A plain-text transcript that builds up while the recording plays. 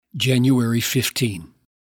January 15.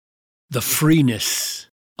 The Freeness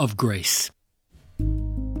of Grace.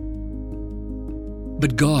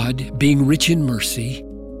 But God, being rich in mercy,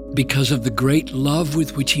 because of the great love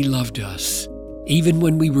with which He loved us, even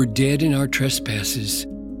when we were dead in our trespasses,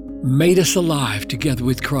 made us alive together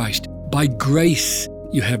with Christ. By grace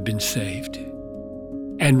you have been saved,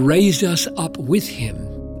 and raised us up with Him,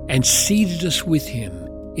 and seated us with Him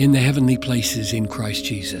in the heavenly places in Christ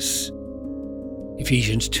Jesus.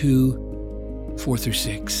 Ephesians 2,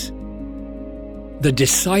 4-6. The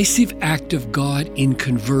decisive act of God in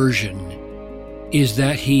conversion is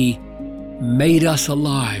that He made us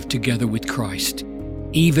alive together with Christ,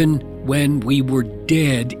 even when we were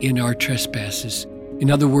dead in our trespasses.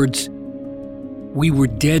 In other words, we were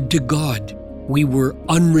dead to God. We were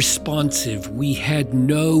unresponsive. We had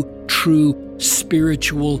no true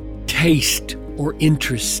spiritual taste or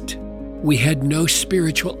interest. We had no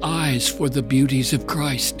spiritual eyes for the beauties of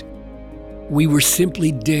Christ. We were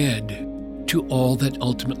simply dead to all that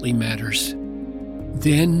ultimately matters.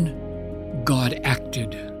 Then God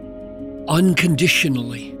acted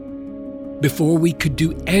unconditionally before we could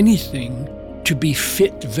do anything to be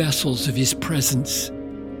fit vessels of His presence.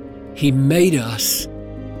 He made us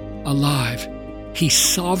alive. He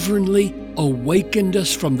sovereignly awakened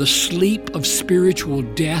us from the sleep of spiritual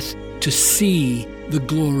death to see the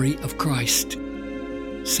glory of Christ.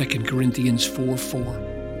 2 Corinthians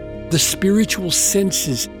 4:4. The spiritual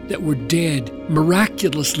senses that were dead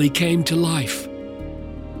miraculously came to life.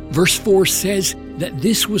 Verse 4 says that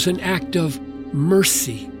this was an act of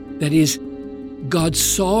mercy. That is, God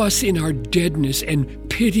saw us in our deadness and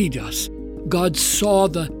pitied us. God saw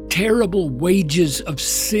the terrible wages of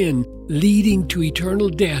sin leading to eternal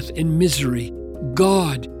death and misery.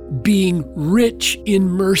 God, being rich in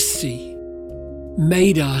mercy,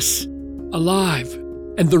 made us alive,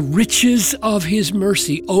 and the riches of His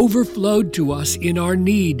mercy overflowed to us in our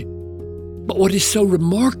need. But what is so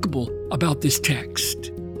remarkable about this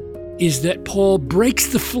text is that Paul breaks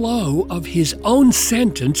the flow of his own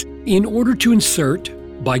sentence in order to insert,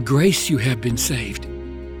 by grace you have been saved.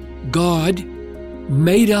 God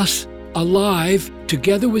made us alive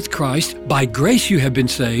together with Christ. By grace you have been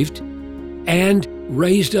saved, and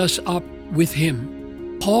raised us up with Him.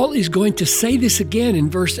 Paul is going to say this again in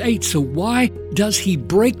verse 8. So why does he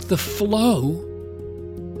break the flow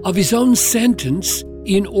of his own sentence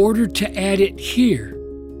in order to add it here?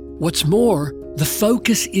 What's more, the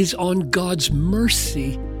focus is on God's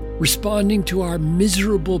mercy responding to our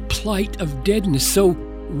miserable plight of deadness. So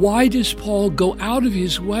why does Paul go out of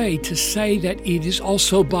his way to say that it is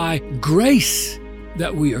also by grace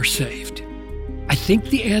that we are saved? I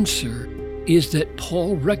think the answer is that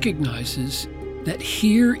Paul recognizes that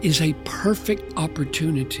here is a perfect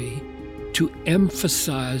opportunity to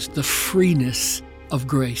emphasize the freeness of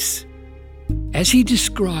grace. As he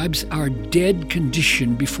describes our dead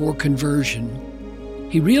condition before conversion,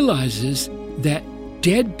 he realizes that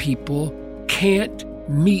dead people can't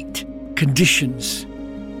meet conditions.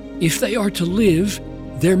 If they are to live,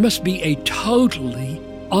 there must be a totally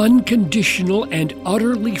unconditional and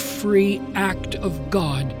utterly free act of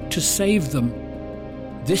God to save them.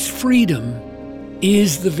 This freedom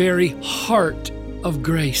is the very heart of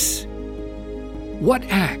grace. What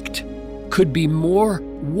act could be more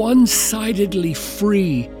one-sidedly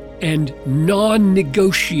free and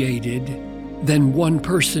non-negotiated than one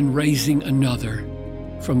person raising another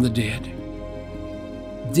from the dead?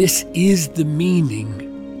 This is the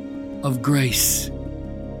meaning of grace.